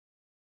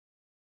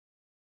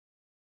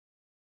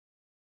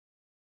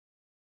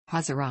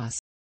Hazaras.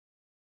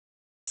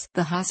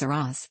 The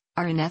Hazaras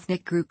are an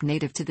ethnic group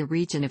native to the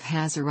region of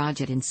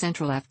Hazarajat in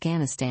central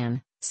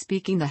Afghanistan,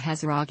 speaking the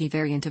Hazaragi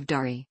variant of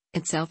Dari,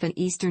 itself an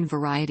eastern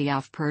variety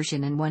of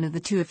Persian and one of the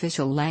two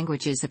official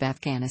languages of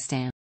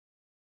Afghanistan.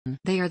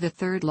 They are the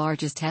third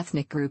largest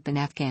ethnic group in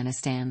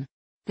Afghanistan.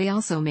 They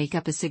also make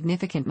up a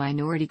significant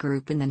minority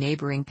group in the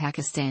neighboring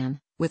Pakistan,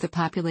 with a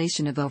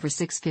population of over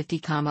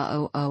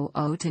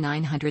 650,000 to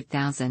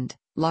 900,000,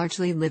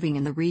 largely living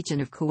in the region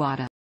of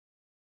Quetta.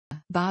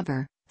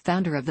 Babur,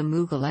 founder of the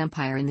Mughal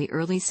Empire in the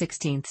early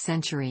 16th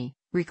century,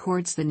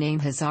 records the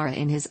name Hazara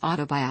in his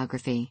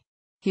autobiography.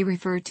 He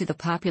referred to the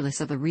populace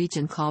of a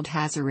region called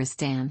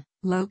Hazaristan,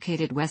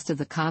 located west of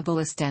the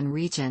Kabulistan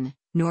region,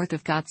 north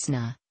of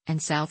Ghazna, and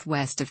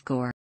southwest of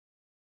Ghor.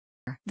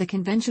 The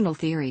conventional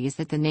theory is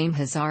that the name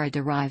Hazara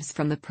derives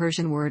from the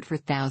Persian word for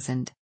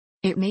thousand.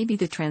 It may be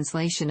the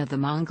translation of the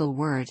Mongol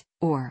word,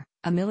 or,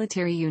 a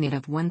military unit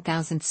of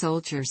 1,000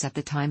 soldiers at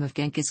the time of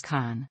Genghis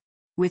Khan.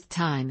 With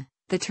time,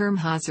 the term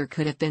Hazar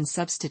could have been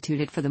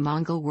substituted for the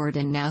Mongol word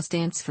and now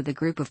stands for the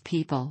group of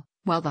people,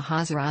 while the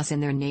Hazaras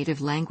in their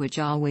native language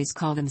always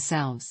call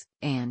themselves,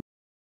 and.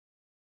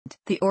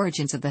 The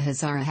origins of the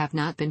Hazara have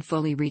not been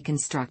fully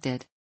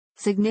reconstructed.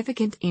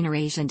 Significant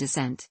inter-Asian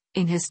descent,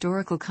 in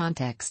historical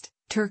context,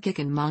 Turkic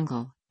and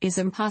Mongol, is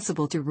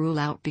impossible to rule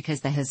out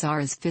because the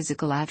Hazara's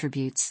physical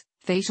attributes,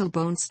 facial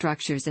bone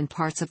structures and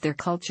parts of their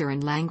culture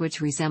and language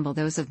resemble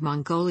those of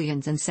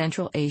Mongolians and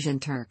Central Asian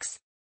Turks.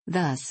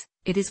 Thus,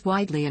 it is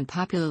widely and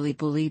popularly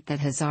believed that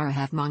Hazara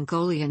have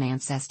Mongolian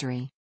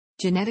ancestry.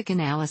 Genetic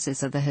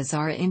analysis of the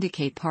Hazara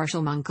indicate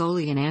partial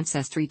Mongolian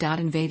ancestry.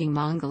 Invading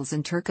Mongols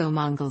and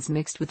Turco-Mongols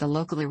mixed with the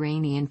local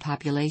Iranian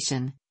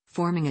population,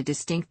 forming a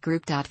distinct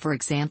group. For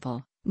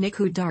example,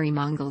 Dari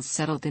Mongols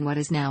settled in what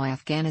is now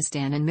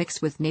Afghanistan and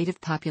mixed with native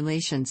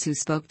populations who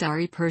spoke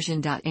Dari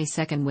Persian. A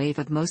second wave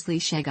of mostly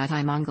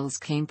Shagatai Mongols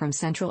came from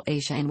Central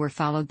Asia and were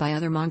followed by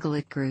other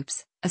Mongolic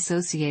groups,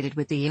 associated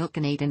with the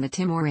Ilkhanate and the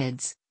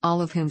Timurids,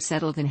 all of whom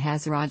settled in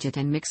Hazarajat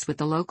and mixed with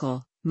the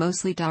local,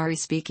 mostly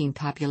Dari-speaking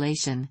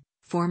population,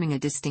 forming a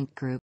distinct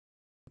group.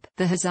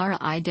 The Hazara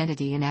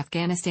identity in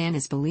Afghanistan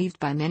is believed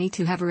by many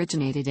to have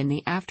originated in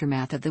the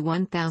aftermath of the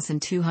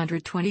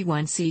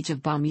 1221 siege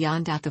of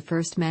Bamiyan. The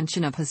first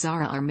mention of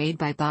Hazara are made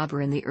by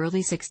Babur in the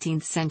early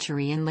 16th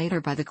century and later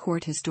by the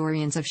court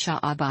historians of Shah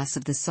Abbas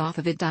of the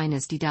Safavid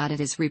dynasty. It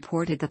is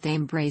reported that they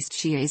embraced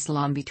Shia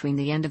Islam between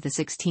the end of the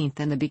 16th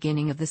and the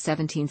beginning of the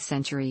 17th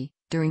century,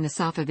 during the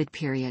Safavid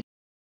period.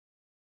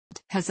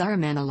 Hazara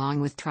men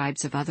along with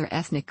tribes of other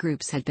ethnic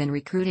groups had been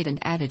recruited and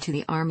added to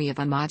the army of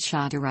Ahmad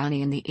Shah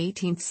Durrani in the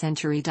 18th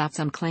century.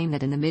 Some claim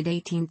that in the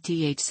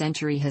mid-18th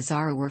century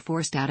Hazara were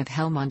forced out of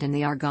Helmand in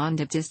the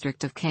Arghandab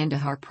district of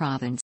Kandahar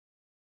province.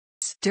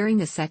 During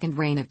the second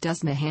reign of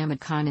Dost Muhammad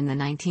Khan in the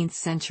 19th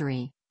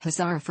century,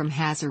 Hazara from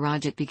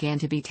Hazarajat began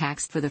to be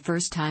taxed for the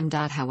first time.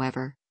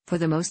 However, for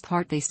the most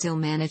part they still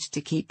managed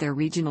to keep their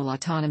regional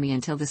autonomy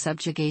until the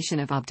subjugation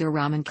of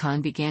Abdurrahman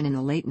Khan began in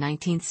the late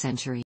 19th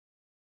century.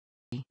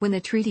 When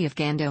the Treaty of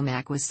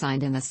Gandomak was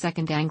signed and the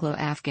Second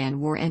Anglo-Afghan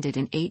War ended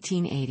in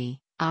 1880,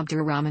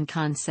 Abdurrahman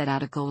Khan set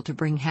out a goal to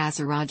bring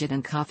Hazarajat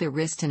and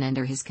Kafiristan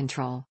under his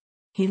control.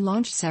 He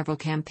launched several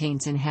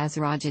campaigns in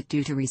Hazarajat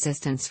due to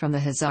resistance from the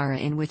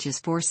Hazara in which his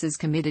forces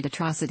committed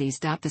atrocities.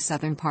 The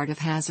southern part of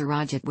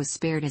Hazarajat was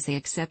spared as they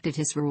accepted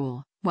his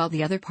rule, while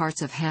the other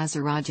parts of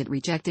Hazarajat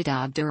rejected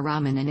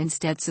Abdurrahman and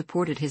instead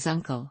supported his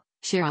uncle,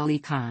 Sher Ali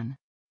Khan.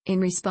 In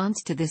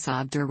response to this,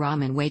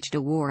 Abdurrahman waged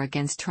a war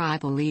against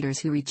tribal leaders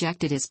who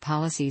rejected his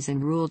policies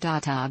and rule.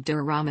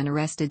 Abdurrahman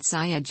arrested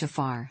Syed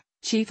Jafar,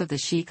 chief of the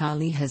Sheikh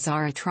Ali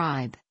Hazara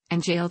tribe,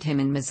 and jailed him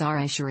in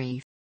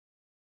Mazar-e-Sharif.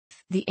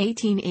 The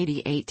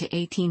 1888 to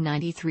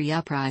 1893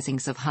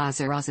 uprisings of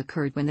Hazaras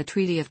occurred when the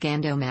Treaty of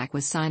Gandomak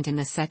was signed and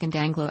the Second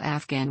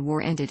Anglo-Afghan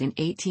War ended in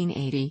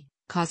 1880,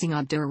 causing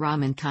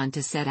Abdurrahman Khan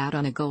to set out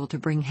on a goal to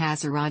bring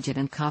Hazarajat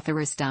and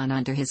Kafiristan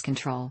under his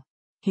control.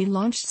 He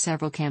launched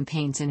several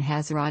campaigns in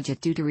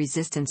Hazarajat due to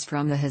resistance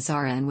from the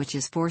Hazara in which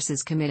his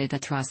forces committed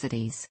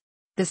atrocities.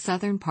 The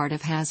southern part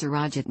of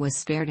Hazarajat was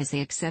spared as they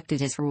accepted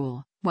his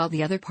rule, while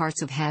the other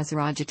parts of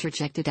Hazarajat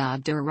rejected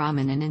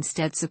Abdurrahman and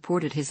instead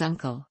supported his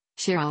uncle,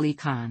 Sher Ali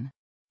Khan.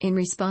 In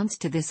response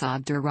to this,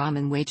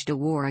 Abdurrahman waged a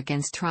war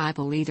against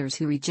tribal leaders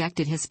who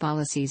rejected his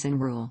policies and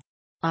rule.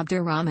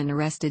 Abdurrahman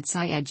arrested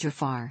Syed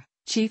Jafar,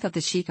 chief of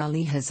the Sheikh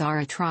Ali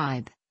Hazara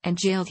tribe, and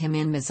jailed him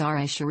in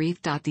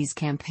Mazar-e-Sharif. These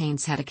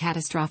campaigns had a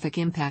catastrophic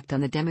impact on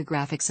the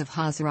demographics of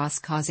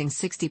Hazaras, causing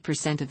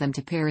 60% of them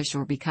to perish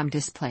or become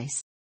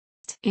displaced.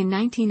 In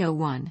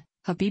 1901,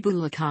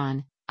 Habibullah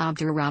Khan,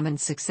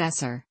 Abdurrahman's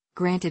successor,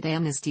 granted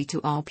amnesty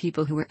to all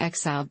people who were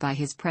exiled by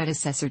his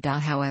predecessor.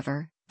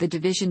 However, the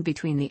division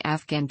between the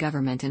Afghan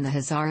government and the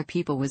Hazara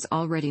people was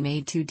already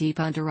made too deep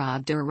under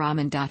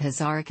Abdurrahman.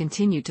 Hazara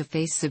continued to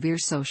face severe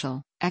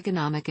social,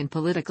 economic and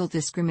political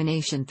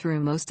discrimination through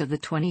most of the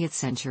 20th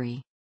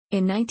century.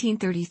 In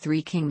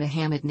 1933, King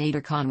Muhammad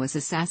Nader Khan was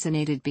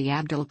assassinated by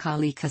Abdul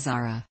Khalik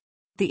Hazara.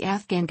 The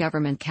Afghan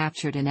government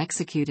captured and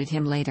executed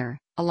him later,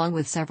 along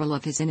with several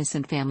of his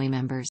innocent family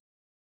members.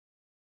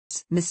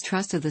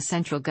 Mistrust of the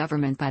central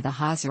government by the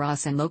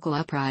Hazaras and local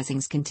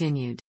uprisings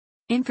continued.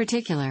 In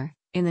particular,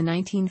 in the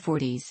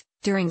 1940s,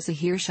 during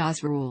Zahir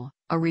Shah's rule,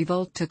 a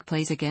revolt took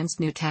place against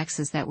new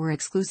taxes that were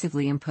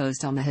exclusively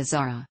imposed on the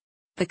Hazara.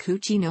 The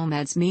Kuchi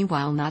nomads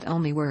meanwhile not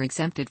only were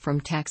exempted from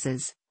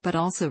taxes, but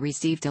also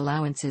received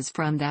allowances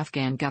from the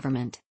Afghan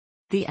government.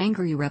 The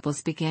angry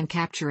rebels began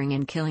capturing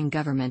and killing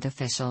government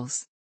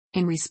officials.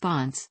 In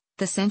response,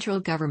 the central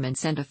government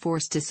sent a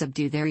force to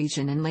subdue their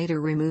region and later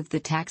removed the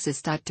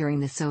taxes. During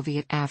the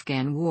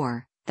Soviet-Afghan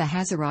War, the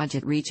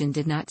Hazarajat region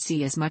did not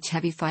see as much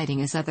heavy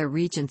fighting as other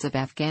regions of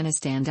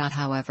Afghanistan.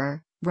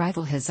 However,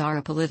 rival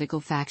Hazara political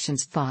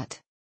factions fought.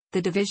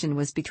 The division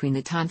was between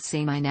the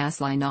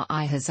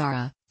Tanzania-Nasli-na-I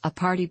Hazara, a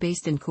party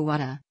based in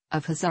Quetta,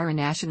 of Hazara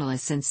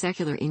nationalists and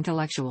secular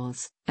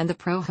intellectuals, and the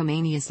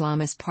pro-Khomeini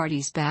Islamist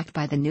parties backed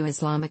by the new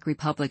Islamic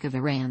Republic of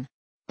Iran.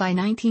 By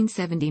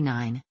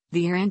 1979,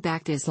 the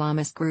Iran-backed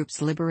Islamist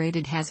groups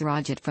liberated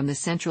Hazarajat from the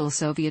central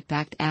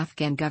Soviet-backed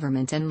Afghan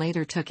government and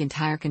later took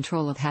entire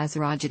control of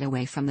Hazarajat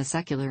away from the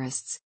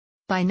secularists.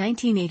 By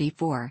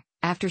 1984,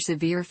 after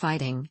severe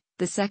fighting,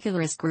 the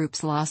secularist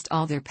groups lost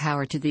all their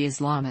power to the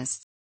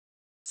Islamists.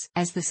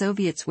 As the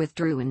Soviets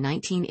withdrew in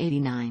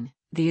 1989,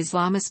 the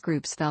Islamist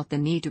groups felt the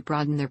need to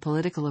broaden their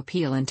political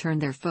appeal and turn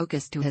their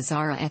focus to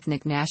Hazara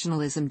ethnic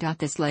nationalism.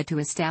 This led to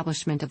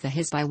establishment of the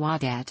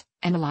Hizb-i-Wahdat,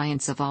 an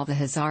alliance of all the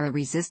Hazara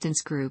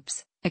resistance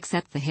groups,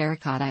 except the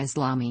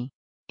Harakat-i-Islami.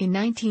 In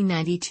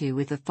 1992,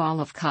 with the fall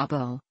of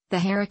Kabul, the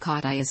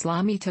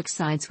Harakat-i-Islami took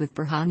sides with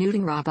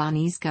Burhanuddin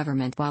Rabbani's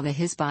government while the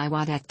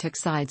Hizb-i-Wahdat took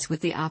sides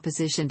with the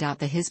opposition.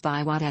 The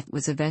Hizb-i-Wahdat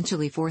was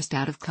eventually forced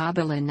out of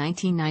Kabul in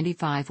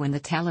 1995 when the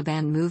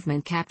Taliban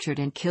movement captured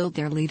and killed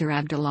their leader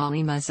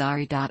Abdulali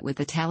Mazari. With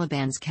the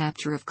Taliban's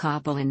capture of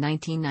Kabul in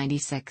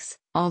 1996,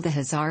 all the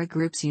Hazara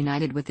groups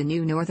united with the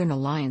new Northern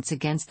Alliance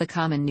against the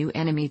common new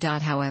enemy.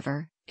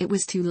 However, it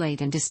was too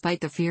late, and despite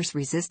the fierce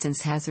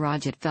resistance,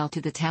 Hazarajat fell to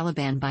the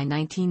Taliban by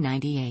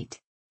 1998.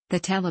 The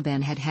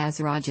Taliban had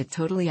Hazarajat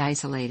totally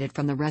isolated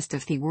from the rest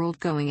of the world,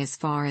 going as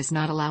far as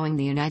not allowing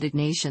the United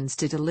Nations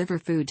to deliver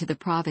food to the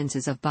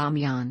provinces of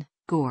Bamyan,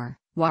 Ghor,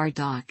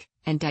 Wardak,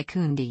 and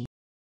Daikundi.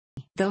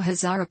 Though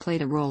Hazara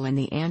played a role in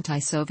the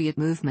anti-Soviet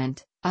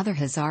movement, other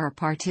Hazara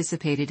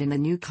participated in the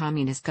new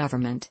communist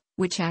government,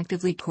 which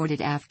actively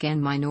courted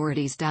Afghan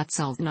minorities.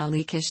 Sultan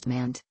Ali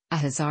Kishtmand, a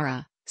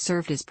Hazara,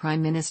 served as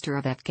Prime Minister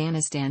of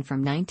Afghanistan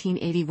from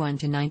 1981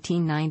 to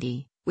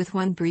 1990, with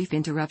one brief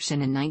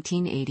interruption in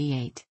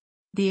 1988.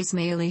 The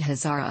Ismaili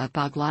Hazara of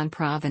Baghlan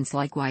province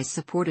likewise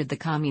supported the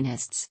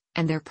communists,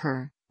 and their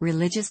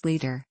religious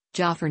leader,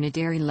 Jafar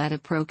Naderi, led a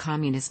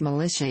pro-communist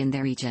militia in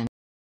their region.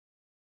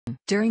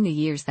 During the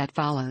years that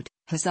followed,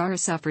 Hazara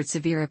suffered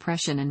severe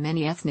oppression and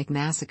many ethnic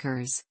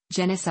massacres.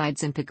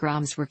 Genocides and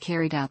pogroms were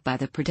carried out by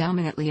the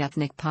predominantly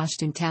ethnic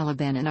Pashtun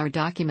Taliban and are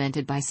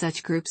documented by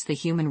such groups the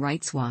Human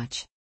Rights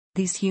Watch.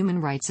 These human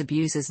rights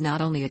abuses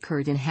not only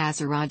occurred in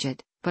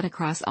Hazarajat, but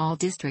across all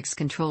districts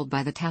controlled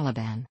by the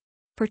Taliban.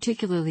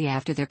 Particularly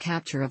after their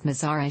capture of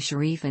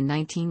Mazar-e-Sharif in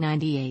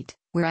 1998,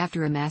 where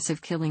after a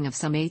massive killing of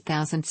some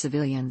 8,000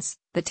 civilians,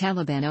 the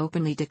Taliban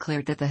openly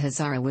declared that the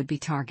Hazara would be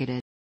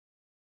targeted.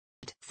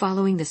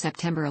 Following the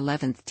September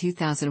 11,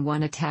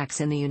 2001 attacks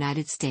in the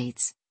United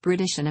States,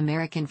 British and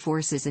American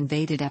forces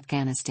invaded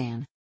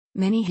Afghanistan.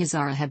 Many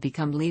Hazara have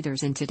become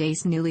leaders in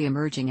today's newly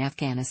emerging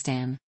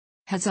Afghanistan.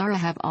 Hazara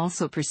have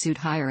also pursued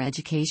higher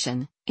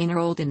education,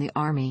 enrolled in the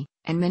army,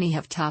 and many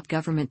have top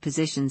government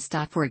positions.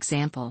 For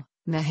example,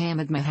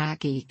 Muhammad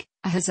Mahakik,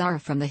 a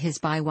Hazara from the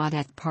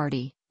Hizb-i-Wahdat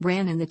party,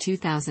 ran in the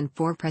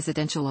 2004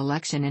 presidential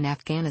election in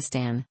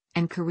Afghanistan,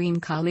 and Karim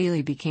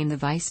Khalili became the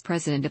vice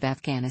president of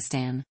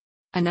Afghanistan.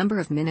 A number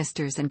of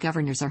ministers and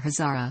governors are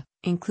Hazara,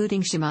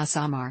 including Shima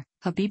Samar,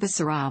 Habiba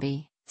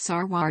Sarabi,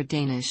 Sarwar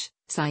Danish,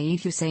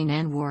 Saeed Hussein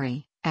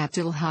Anwari,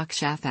 Abdul Haq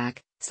Shafak,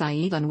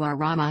 Saeed Anwar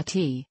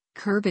Rahmati,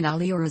 Kurban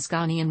Ali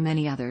Orazgani, and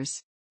many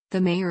others. The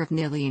mayor of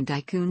Nili in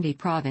Daikundi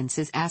province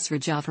is Asra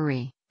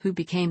Jafari, who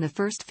became the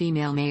first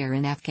female mayor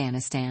in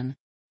Afghanistan.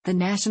 The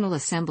National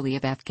Assembly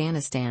of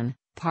Afghanistan,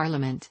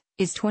 Parliament,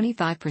 is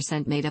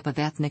 25% made up of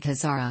ethnic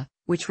Hazara,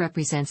 which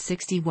represents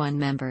 61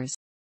 members.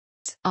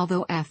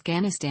 Although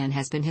Afghanistan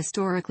has been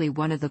historically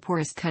one of the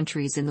poorest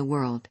countries in the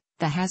world,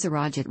 the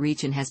Hazarajat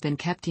region has been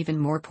kept even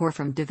more poor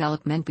from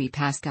development by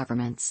past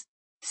governments.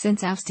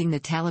 Since ousting the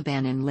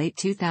Taliban in late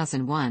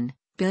 2001,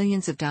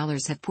 billions of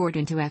dollars have poured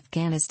into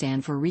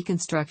Afghanistan for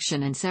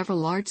reconstruction, and several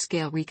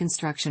large-scale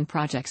reconstruction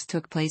projects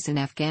took place in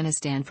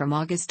Afghanistan from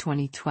August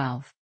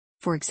 2012.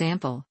 For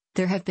example,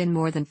 there have been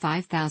more than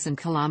 5,000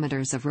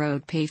 kilometers of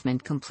road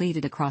pavement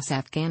completed across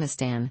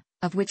Afghanistan,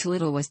 of which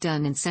little was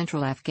done in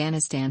central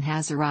Afghanistan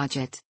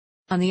Hazarajat.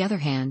 On the other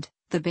hand,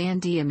 the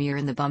Bandi Amir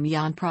in the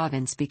Bamyan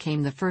province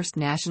became the first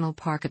national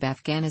park of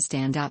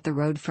Afghanistan. The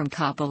road from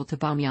Kabul to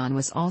Bamyan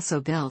was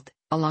also built,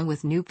 along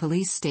with new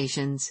police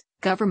stations,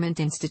 government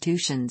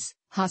institutions,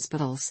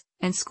 hospitals,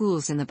 and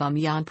schools in the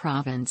Bamyan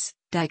province,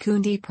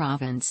 Daikundi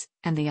province,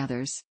 and the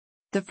others.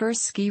 The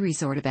first ski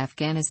resort of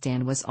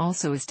Afghanistan was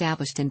also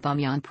established in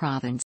Bamyan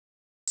province.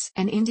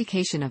 An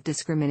indication of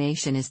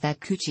discrimination is that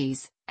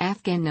Kuchis,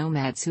 Afghan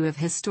nomads who have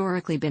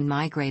historically been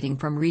migrating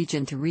from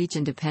region to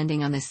region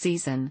depending on the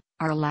season,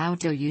 are allowed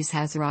to use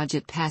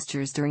Hazarajat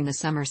pastures during the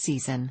summer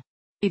season.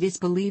 It is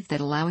believed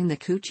that allowing the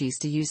Kuchis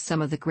to use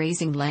some of the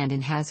grazing land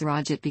in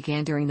Hazarajat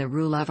began during the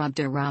rule of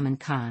Abdurrahman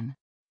Khan.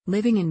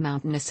 Living in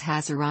mountainous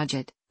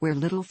Hazarajat, where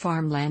little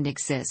farmland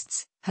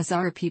exists,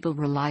 Hazara people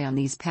rely on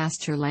these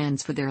pasture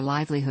lands for their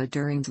livelihood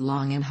during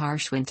long and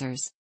harsh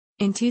winters.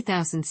 In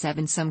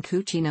 2007 some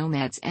Kuchi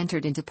nomads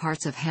entered into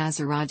parts of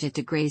Hazarajat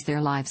to graze their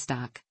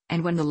livestock,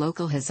 and when the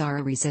local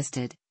Hazara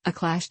resisted, a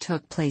clash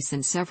took place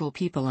and several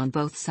people on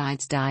both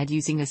sides died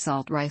using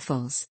assault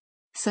rifles.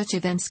 Such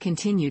events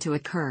continue to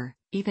occur,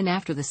 even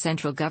after the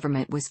central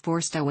government was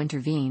forced to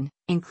intervene,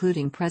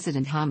 including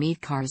President Hamid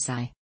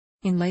Karzai.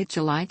 In late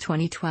July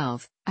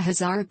 2012, a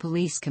Hazara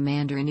police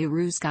commander in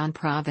Uruzgan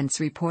province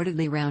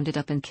reportedly rounded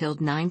up and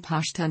killed 9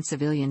 Pashtun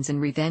civilians in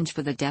revenge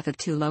for the death of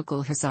 2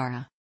 local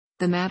Hazara.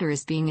 The matter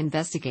is being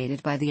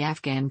investigated by the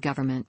Afghan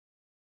government.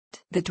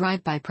 The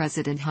drive by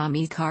President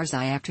Hamid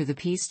Karzai after the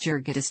peace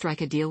jirga to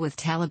strike a deal with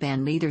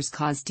Taliban leaders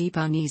caused deep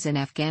unease in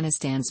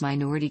Afghanistan's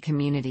minority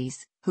communities,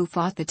 who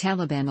fought the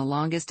Taliban the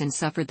longest and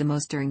suffered the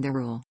most during their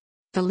rule.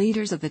 The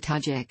leaders of the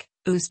Tajik,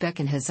 Uzbek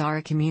and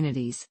Hazara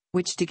communities,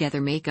 which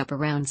together make up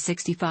around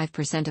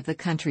 65% of the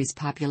country's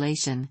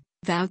population,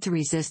 vowed to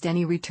resist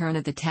any return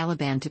of the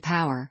Taliban to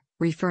power,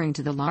 referring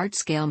to the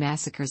large-scale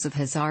massacres of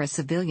Hazara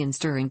civilians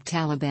during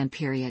Taliban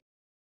period.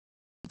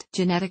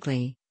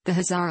 Genetically, the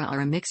Hazara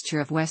are a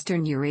mixture of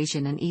Western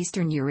Eurasian and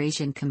Eastern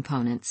Eurasian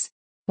components.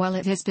 While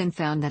it has been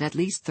found that at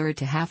least third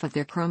to half of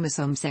their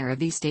chromosomes are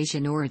of East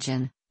Asian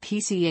origin,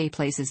 PCA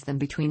places them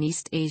between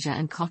East Asia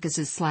and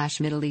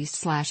Caucasus/Middle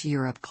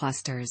East/Europe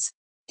clusters.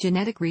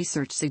 Genetic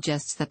research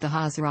suggests that the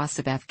Hazaras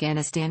of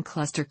Afghanistan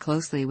cluster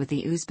closely with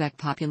the Uzbek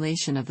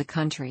population of the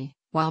country,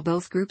 while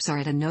both groups are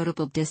at a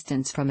notable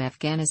distance from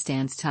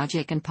Afghanistan's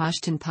Tajik and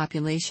Pashtun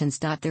populations.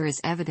 There is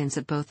evidence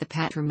of both the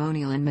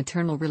patrimonial and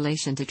maternal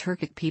relation to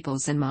Turkic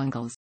peoples and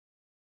Mongols.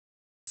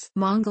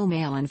 Mongol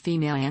male and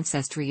female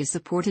ancestry is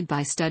supported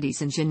by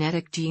studies in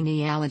genetic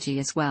genealogy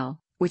as well,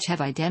 which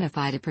have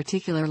identified a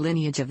particular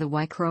lineage of the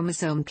Y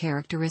chromosome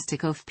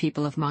characteristic of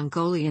people of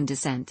Mongolian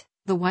descent,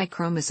 the Y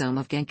chromosome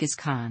of Genghis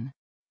Khan.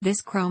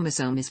 This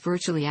chromosome is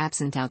virtually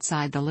absent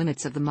outside the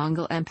limits of the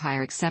Mughal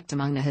Empire except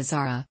among the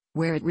Hazara,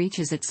 where it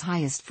reaches its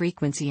highest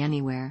frequency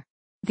anywhere.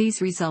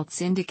 These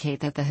results indicate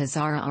that the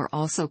Hazara are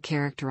also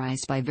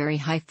characterized by very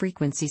high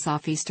frequencies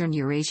of Eastern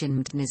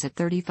Eurasian mtnas at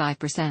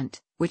 35%,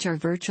 which are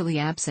virtually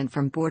absent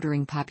from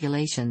bordering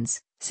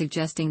populations,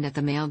 suggesting that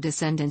the male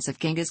descendants of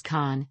Genghis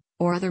Khan,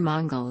 or other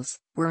Mongols,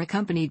 were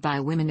accompanied by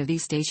women of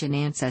East Asian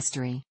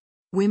ancestry.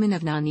 Women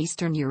of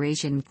non-Eastern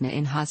Eurasian mtna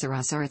in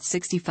Hazaras are at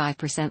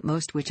 65%,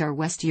 most which are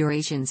West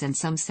Eurasians and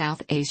some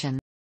South Asian.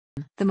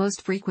 The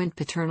most frequent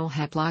paternal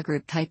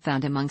haplogroup type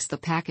found amongst the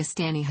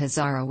Pakistani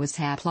Hazara was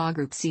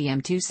haplogroup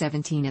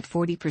CM217 at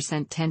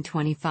 40%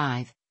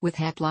 1025, with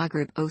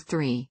haplogroup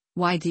O3,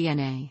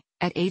 Y-DNA,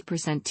 at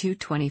 8%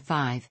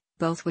 225,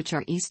 both which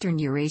are Eastern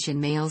Eurasian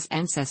males'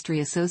 ancestry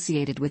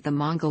associated with the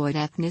Mongoloid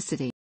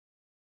ethnicity.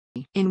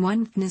 In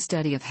one mtna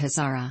study of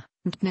Hazara,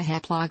 mtna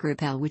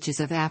haplogroup L, which is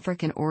of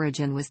African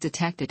origin, was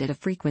detected at a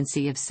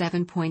frequency of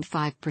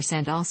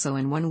 7.5%. Also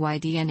in one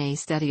Y-DNA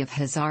study of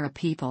Hazara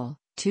people,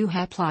 2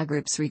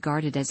 haplogroups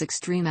regarded as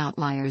extreme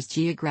outliers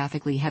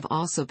geographically have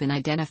also been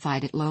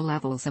identified at low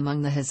levels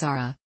among the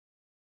Hazara.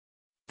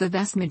 The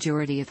vast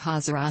majority of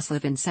Hazaras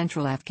live in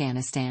central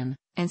Afghanistan,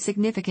 and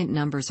significant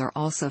numbers are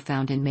also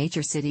found in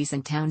major cities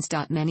and towns.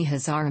 Many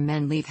Hazara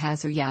men leave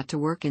Hazarajat to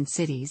work in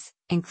cities,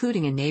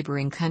 including in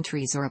neighboring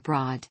countries or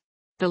abroad.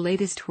 The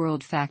latest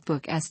World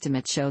Factbook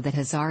estimates show that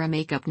Hazara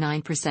make up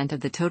 9%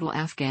 of the total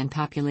Afghan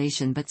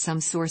population, but some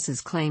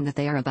sources claim that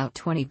they are about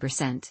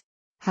 20%.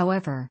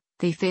 However,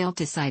 they failed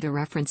to cite a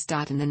reference.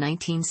 In the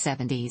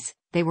 1970s,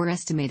 they were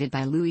estimated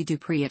by Louis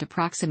Dupree at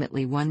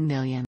approximately 1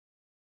 million.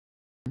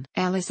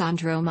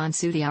 Alessandro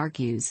Mansuti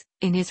argues,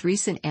 in his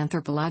recent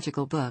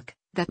anthropological book,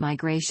 that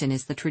migration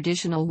is the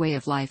traditional way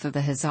of life of the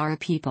Hazara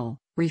people,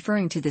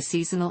 referring to the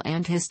seasonal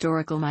and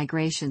historical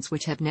migrations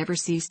which have never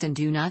ceased and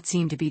do not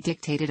seem to be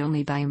dictated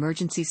only by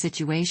emergency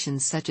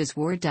situations such as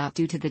war.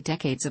 Due to the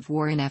decades of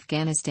war in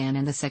Afghanistan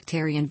and the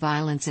sectarian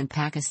violence in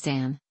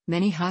Pakistan,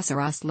 many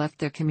Hazaras left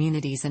their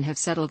communities and have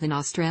settled in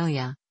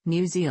Australia,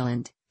 New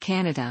Zealand,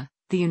 Canada,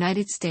 the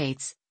United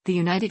States, the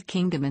United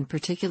Kingdom and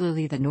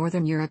particularly the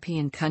northern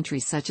European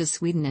countries such as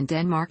Sweden and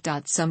Denmark.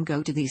 Some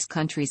go to these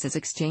countries as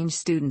exchange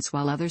students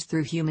while others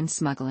through human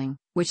smuggling,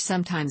 which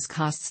sometimes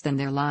costs them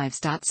their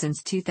lives.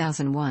 Since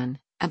 2001,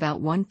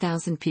 about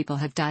 1,000 people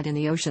have died in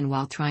the ocean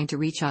while trying to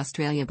reach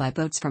Australia by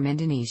boats from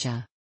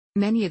Indonesia.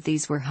 Many of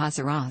these were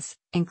Hazaras,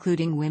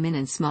 including women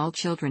and small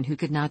children who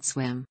could not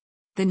swim.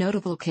 The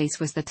notable case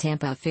was the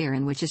Tampa affair,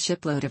 in which a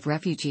shipload of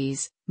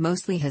refugees,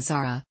 mostly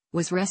Hazara,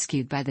 was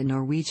rescued by the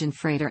Norwegian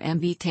freighter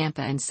MV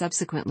Tampa and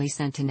subsequently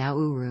sent to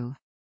Nauru.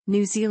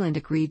 New Zealand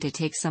agreed to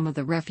take some of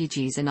the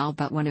refugees and all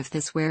but one of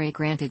this were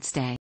granted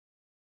stay.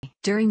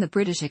 During the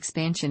British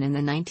expansion in the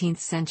 19th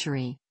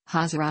century,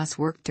 Hazaras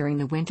worked during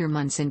the winter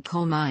months in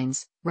coal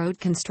mines, road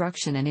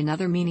construction and in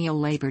other menial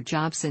labor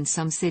jobs in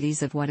some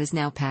cities of what is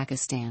now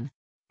Pakistan.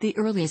 The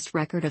earliest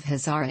record of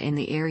Hazara in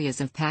the areas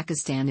of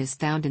Pakistan is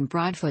found in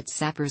Broadfoot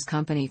Sappers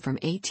Company from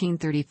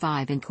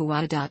 1835 in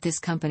Quetta. This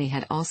company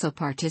had also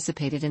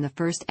participated in the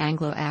First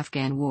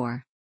Anglo-Afghan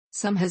War.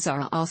 Some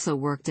Hazara also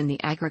worked in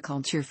the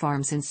agriculture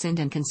farms in Sindh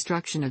and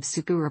construction of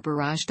Sukura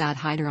Barrage.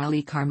 Hyder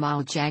Ali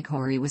Karmal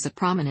Jaghori was a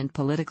prominent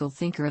political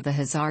thinker of the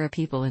Hazara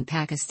people in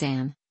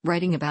Pakistan,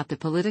 writing about the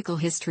political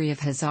history of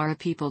Hazara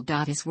people.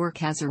 His work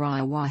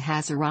Hazara wa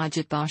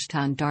Hazarajat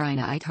Bashtan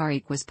Darina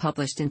Tariq was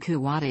published in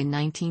Quetta in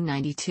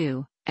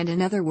 1992, and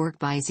another work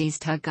by Aziz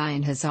Tuggai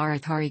and Hazara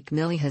Tariq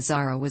Milli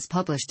Hazara was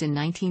published in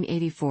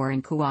 1984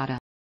 in Quetta.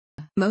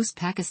 Most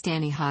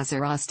Pakistani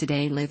Hazaras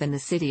today live in the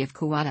city of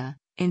Quetta,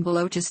 in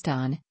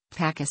Balochistan,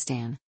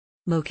 Pakistan.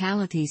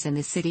 Localities in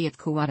the city of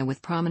Quetta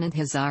with prominent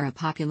Hazara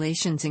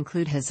populations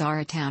include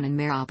Hazara Town and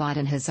Mehrabad,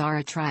 and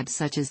Hazara tribes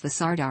such as the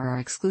Sardar are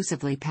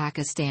exclusively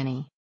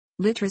Pakistani.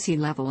 Literacy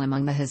level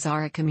among the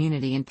Hazara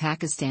community in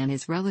Pakistan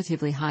is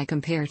relatively high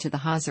compared to the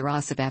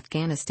Hazaras of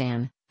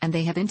Afghanistan, and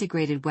they have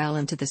integrated well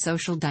into the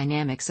social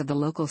dynamics of the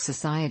local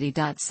society.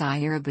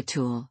 Saira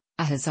Batul,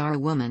 a Hazara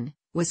woman,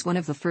 was one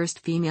of the first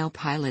female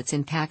pilots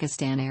in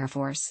Pakistan Air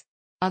Force.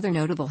 Other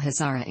notable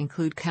Hazara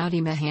include Qaudi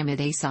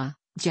Muhammad Asa,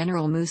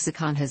 General Musa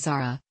Khan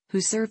Hazara,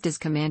 who served as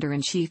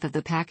Commander-in-Chief of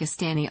the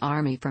Pakistani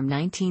Army from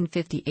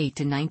 1958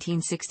 to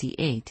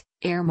 1968,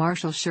 Air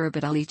Marshal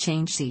Sherbat Ali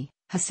Changsi,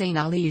 Hussain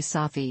Ali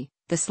Yusufi,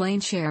 the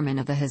slain chairman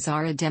of the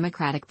Hazara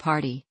Democratic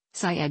Party,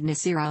 Syed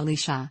Nasir Ali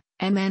Shah,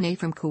 MNA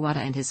from Quetta,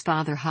 and his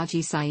father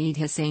Haji Saeed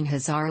Hussain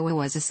Hazara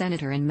was a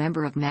senator and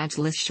member of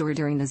Majlis Shura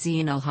during the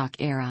Zia-ul-Haq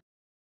era.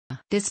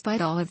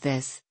 Despite all of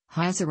this,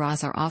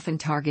 Hazaras are often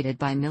targeted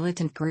by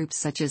militant groups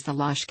such as the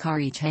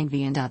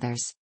Lashkar-e-Taiba and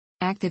others.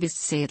 Activists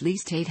say at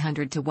least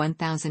 800 to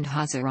 1,000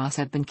 Hazaras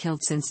have been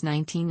killed since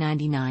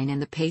 1999,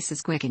 and the pace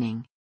is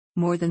quickening.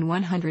 More than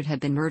 100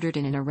 have been murdered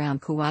in and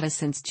around Quetta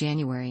since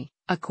January,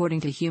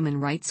 according to Human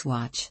Rights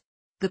Watch.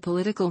 The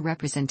political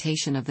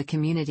representation of the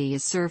community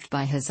is served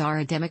by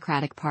Hazara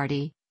Democratic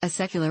Party, a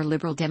secular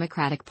liberal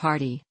democratic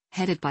party,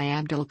 headed by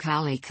Abdul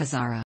Khalik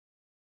Hazara.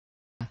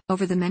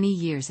 Over the many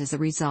years, as a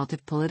result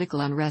of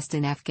political unrest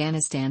in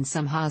Afghanistan,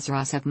 some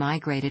Hazaras have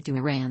migrated to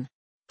Iran.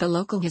 The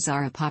local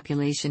Hazara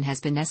population has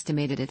been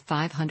estimated at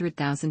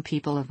 500,000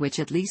 people, of which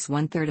at least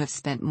one-third have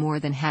spent more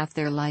than half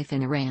their life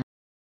in Iran.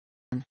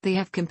 They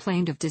have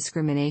complained of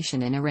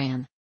discrimination in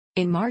Iran.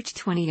 In March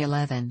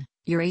 2011,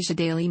 Eurasia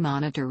Daily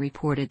Monitor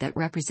reported that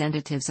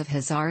representatives of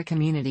Hazara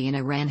community in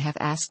Iran have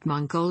asked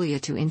Mongolia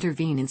to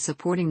intervene in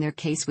supporting their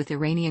case with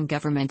Iranian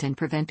government and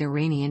prevent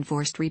Iranian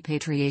forced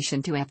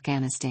repatriation to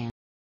Afghanistan.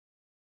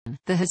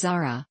 The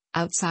Hazara,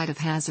 outside of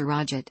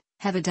Hazarajat,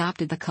 have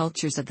adopted the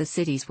cultures of the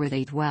cities where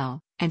they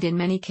dwell, and in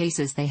many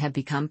cases they have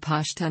become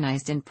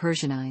Pashtunized and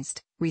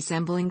Persianized,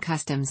 resembling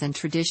customs and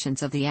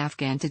traditions of the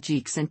Afghan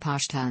Tajiks and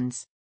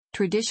Pashtuns.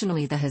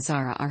 Traditionally, the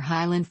Hazara are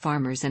highland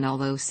farmers, and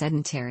although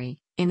sedentary,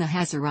 in the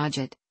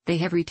Hazarajat, they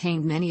have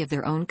retained many of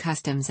their own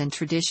customs and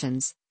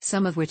traditions,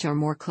 some of which are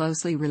more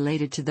closely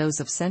related to those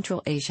of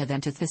Central Asia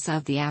than to those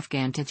of the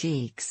Afghan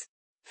Tajiks.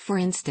 For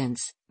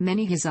instance,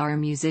 many Hazara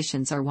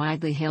musicians are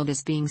widely hailed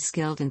as being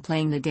skilled in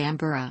playing the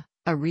dambura,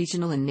 a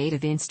regional and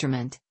native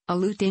instrument, a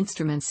lute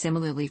instrument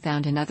similarly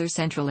found in other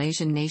Central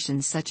Asian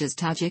nations such as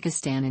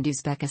Tajikistan and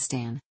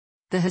Uzbekistan.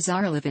 The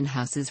Hazara live in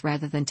houses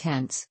rather than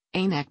tents,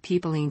 Anak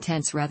people in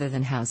tents rather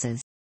than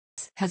houses.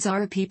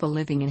 Hazara people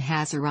living in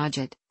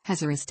Hazarajat,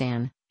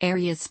 Hazaristan,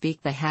 areas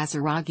speak the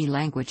Hazaragi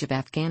language of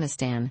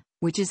Afghanistan,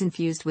 which is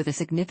infused with a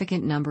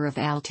significant number of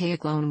Altaic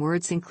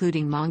loanwords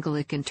including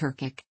Mongolic and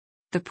Turkic.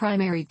 The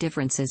primary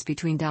differences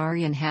between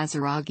Dari and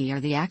Hazaragi are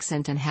the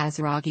accent and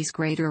Hazaragi's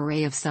greater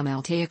array of some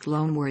Altaic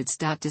loanwords.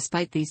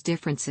 Despite these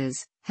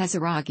differences,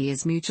 Hazaragi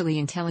is mutually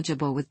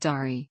intelligible with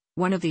Dari,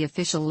 one of the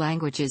official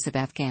languages of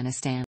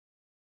Afghanistan.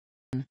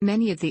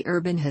 Many of the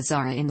urban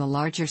Hazara in the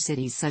larger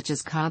cities such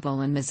as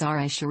Kabul and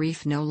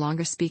Mazar-e-Sharif no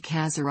longer speak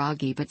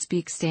Hazaragi but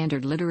speak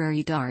standard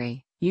literary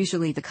Dari,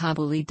 usually the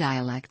Kabuli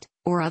dialect,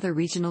 or other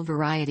regional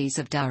varieties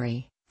of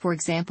Dari, for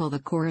example the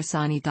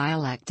Khorasani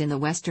dialect in the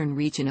western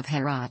region of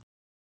Herat.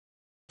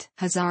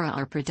 Hazara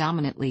are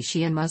predominantly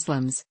Shia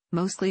Muslims,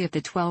 mostly of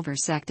the Twelver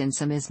sect and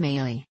some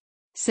Ismaili.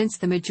 Since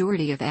the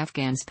majority of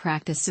Afghans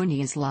practice Sunni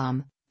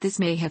Islam, this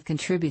may have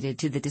contributed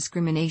to the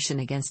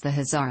discrimination against the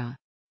Hazara.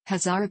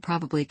 Hazara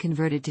probably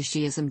converted to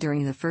Shiism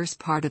during the first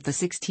part of the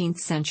 16th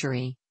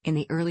century, in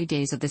the early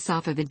days of the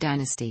Safavid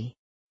dynasty.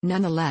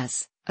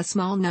 Nonetheless, a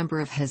small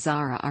number of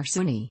Hazara are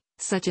Sunni,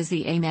 such as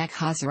the Amak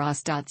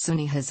Hazaras.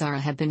 Sunni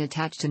Hazara have been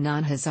attached to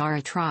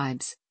non-Hazara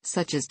tribes,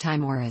 such as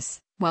Timuris,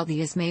 while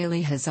the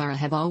Ismaili Hazara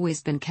have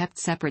always been kept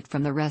separate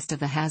from the rest of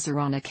the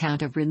Hazara on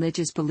account of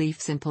religious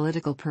beliefs and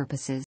political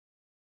purposes.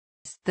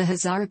 The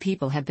Hazara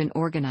people have been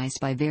organized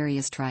by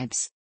various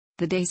tribes.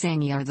 The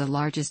Dazangi are the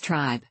largest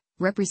tribe,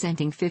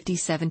 representing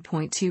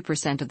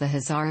 57.2% of the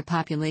Hazara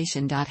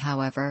population.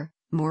 However,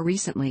 more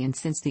recently and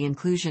since the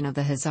inclusion of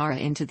the Hazara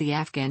into the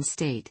Afghan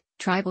state,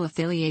 Tribal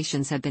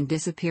affiliations have been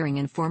disappearing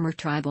and former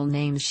tribal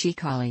names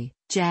Shikali,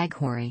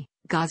 Jaghori,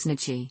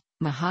 Ghaznachi,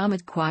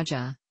 Muhammad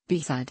Khwaja,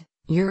 Bisud,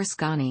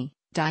 Uruskhani,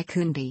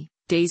 Daikundi,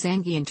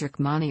 Dazangi and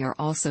Turkmani are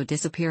also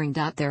disappearing.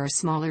 There are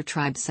smaller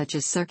tribes such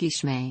as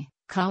Surkishme,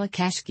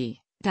 Kalakashki,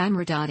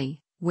 Dimardati,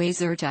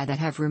 Wazirjai that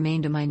have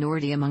remained a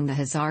minority among the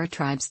Hazara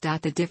tribes.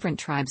 The different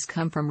tribes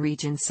come from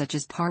regions such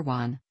as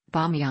Parwan,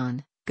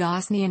 Bamiyan,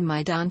 Ghazni and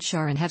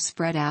Maidanshar and have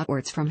spread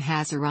outwards from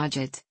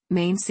Hazarajat,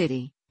 main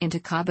city, into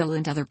Kabul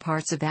and other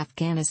parts of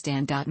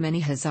Afghanistan.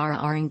 Many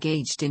Hazara are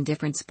engaged in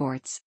different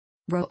sports.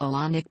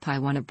 Rohullah Nikpai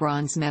won a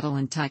bronze medal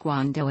in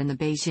Taekwondo in the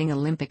Beijing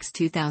Olympics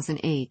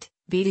 2008,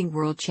 beating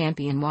world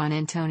champion Juan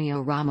Antonio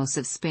Ramos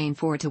of Spain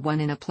 4-1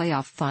 in a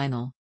playoff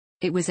final.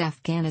 It was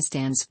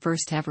Afghanistan's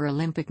first ever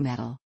Olympic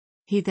medal.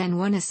 He then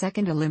won a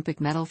second Olympic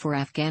medal for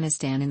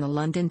Afghanistan in the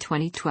London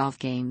 2012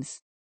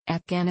 Games.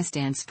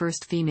 Afghanistan's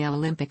first female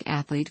Olympic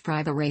athlete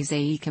Friba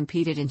Rezai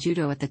competed in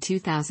judo at the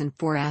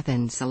 2004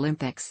 Athens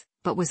Olympics,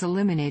 but was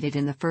eliminated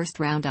in the first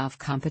round of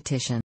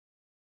competition.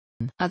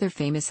 Other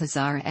famous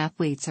Hazara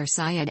athletes are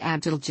Syed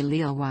Abdul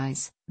Jalil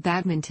Wais,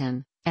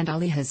 badminton, and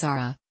Ali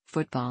Hazara,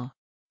 football.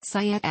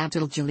 Syed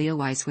Abdul Jalil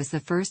Wais was the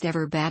first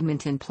ever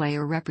badminton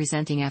player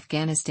representing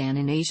Afghanistan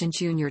in Asian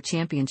Junior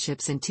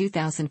Championships in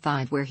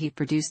 2005, where he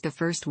produced the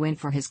first win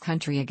for his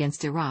country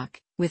against Iraq,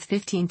 with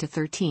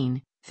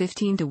 15-13,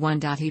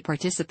 15-1. He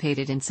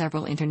participated in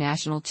several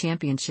international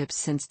championships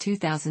since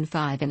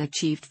 2005 and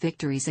achieved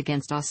victories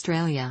against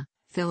Australia,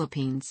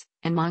 Philippines,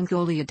 and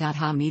Mongolia.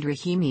 Hamid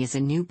Rahimi is a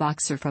new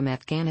boxer from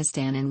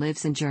Afghanistan and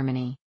lives in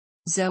Germany.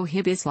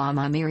 Zohib Islam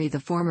Amiri, the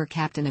former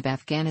captain of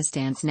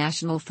Afghanistan's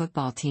national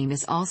football team,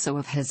 is also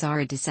of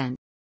Hazara descent.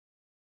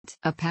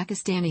 A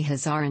Pakistani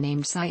Hazara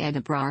named Syed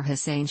Abrar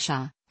Hussain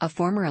Shah, a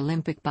former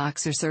Olympic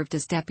boxer, served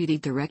as Deputy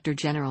Director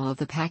General of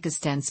the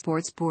Pakistan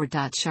Sports Board.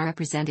 Shah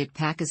represented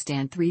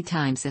Pakistan 3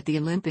 times at the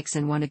Olympics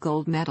and won a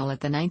gold medal at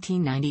the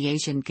 1990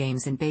 Asian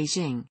Games in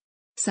Beijing.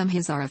 Some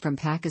Hazara from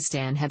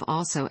Pakistan have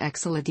also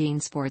excelled in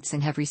sports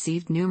and have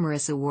received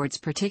numerous awards,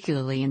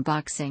 particularly in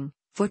boxing,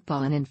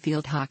 football and in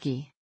field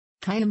hockey.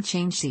 Qayyum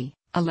Changsi,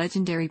 a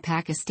legendary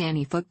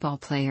Pakistani football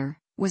player,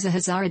 was a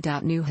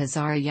Hazara. New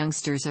Hazara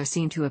youngsters are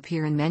seen to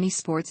appear in many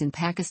sports in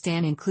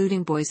Pakistan,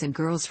 including boys and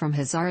girls from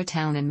Hazara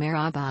Town and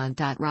Mehrabad.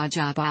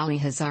 Rajab Ali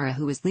Hazara,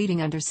 who is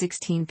leading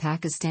under-16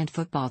 Pakistan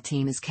football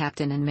team, is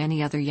captain, and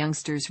many other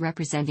youngsters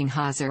representing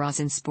Hazaras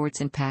in sports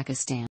in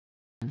Pakistan.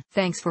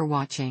 Thanks for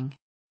watching.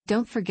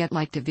 Don't forget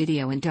like the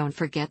video and don't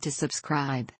forget to subscribe.